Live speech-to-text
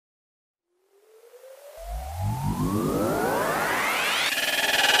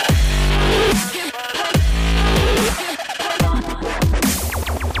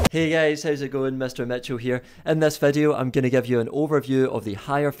Hey guys, how's it going? Mr. Mitchell here. In this video, I'm going to give you an overview of the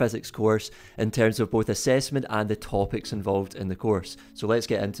higher physics course in terms of both assessment and the topics involved in the course. So let's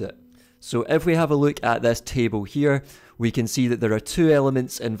get into it. So if we have a look at this table here, we can see that there are two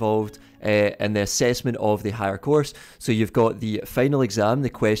elements involved in the assessment of the higher course. So you've got the final exam, the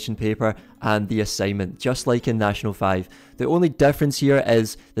question paper, and the assignment, just like in National 5. The only difference here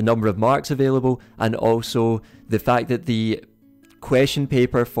is the number of marks available and also the fact that the question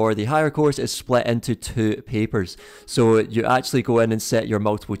paper for the higher course is split into two papers. So you actually go in and set your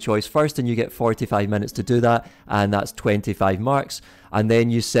multiple choice first and you get 45 minutes to do that, and that's 25 marks. And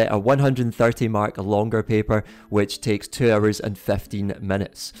then you set a 130 mark longer paper which takes 2 hours and 15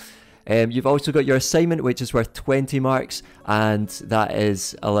 minutes. You've also got your assignment, which is worth 20 marks, and that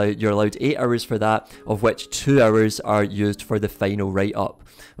is you're allowed 8 hours for that, of which 2 hours are used for the final write-up.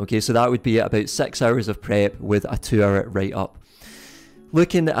 Okay, so that would be about 6 hours of prep with a 2-hour write-up.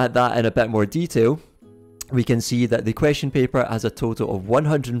 Looking at that in a bit more detail, we can see that the question paper has a total of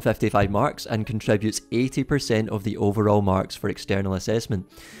 155 marks and contributes 80% of the overall marks for external assessment.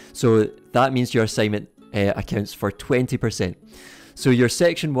 So that means your assignment accounts for 20%. So your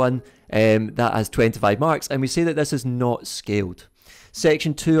section 1, that has 25 marks, and we say that this is not scaled.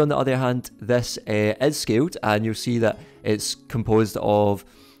 Section 2, on the other hand, this is scaled, and you'll see that it's composed of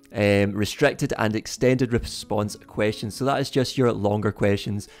restricted and extended response questions. So that is just your longer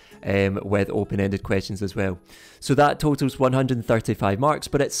questions with open-ended questions as well. So that totals 135 marks,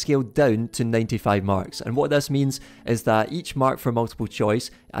 but it's scaled down to 95 marks. And what this means is that each mark for multiple choice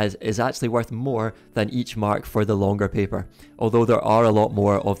is actually worth more than each mark for the longer paper, although there are a lot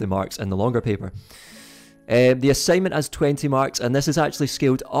more of the marks in the longer paper. The assignment has 20 marks, and this is actually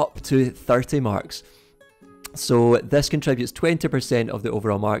scaled up to 30 marks. So this contributes 20% of the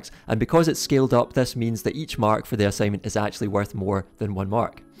overall marks, and because it's scaled up, this means that each mark for the assignment is actually worth more than 1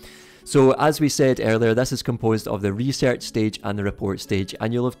 mark. So as we said earlier, this is composed of the research stage and the report stage,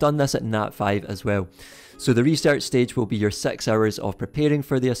 and you'll have done this at Nat 5 as well. So the research stage will be your 6 hours of preparing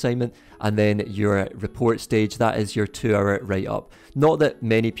for the assignment, and then your report stage, that is your 2-hour write-up. Not that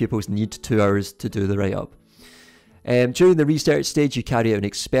many pupils need 2 hours to do the write-up. During the research stage, you carry out an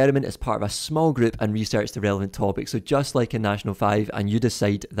experiment as part of a small group and research the relevant topic, so just like in National 5, and you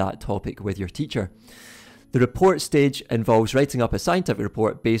decide that topic with your teacher. The report stage involves writing up a scientific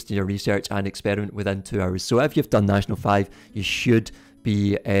report based on your research and experiment within 2 hours. So if you've done National 5, you should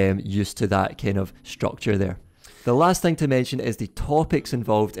be used to that kind of structure there. The last thing to mention is the topics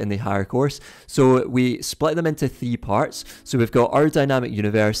involved in the higher course. So we split them into 3 parts. So we've got our dynamic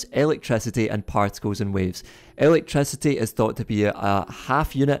universe, electricity, and particles and waves. Electricity is thought to be a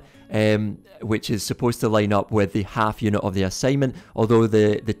half unit, which is supposed to line up with the half unit of the assignment, although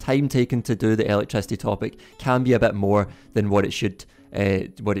the time taken to do the electricity topic can be a bit more than what it should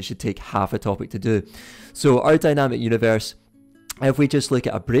take half a topic to do. So our dynamic universe, if we just look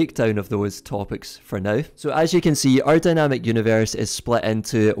at a breakdown of those topics for now. So as you can see, our dynamic universe is split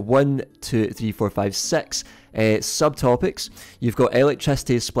into 1, 2, 3, 4, 5, 6 subtopics. You've got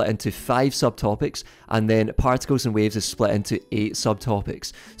electricity is split into 5 subtopics, and then particles and waves is split into 8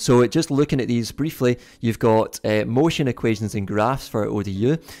 subtopics. So just looking at these briefly, you've got motion equations and graphs for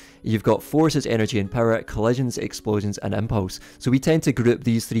ODU. You've got forces, energy and power, collisions, explosions and impulse. So we tend to group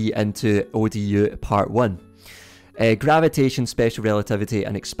these 3 into ODU part 1. Gravitation, special relativity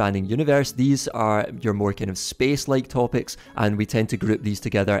and expanding universe, these are your more kind of space-like topics, and we tend to group these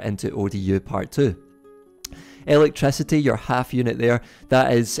together into ODU part 2. Electricity, your half unit there,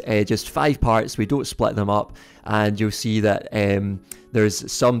 that is just 5 parts. We don't split them up, and you'll see that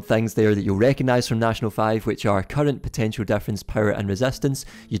there's some things there that you'll recognise from National 5, which are current, potential difference, power and resistance.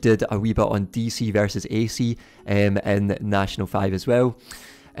 You did a wee bit on DC versus AC in National 5 as well.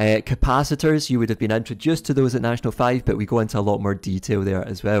 Capacitors, you would have been introduced to those at National 5, but we go into a lot more detail there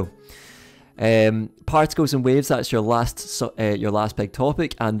as well. Particles and waves, that's your last big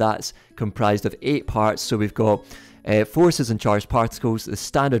topic, and that's comprised of 8 parts. So we've got forces and charged particles, the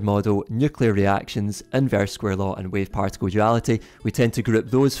standard model, nuclear reactions, inverse square law and wave particle duality. We tend to group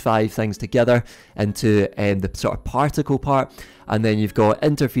those 5 things together into the sort of particle part, and then you've got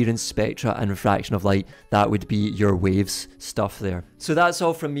interference, spectra and refraction of light. That would be your waves stuff there. So that's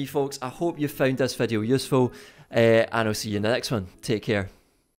all from me, folks. I hope you found this video useful, and I'll see you in the next one. Take care.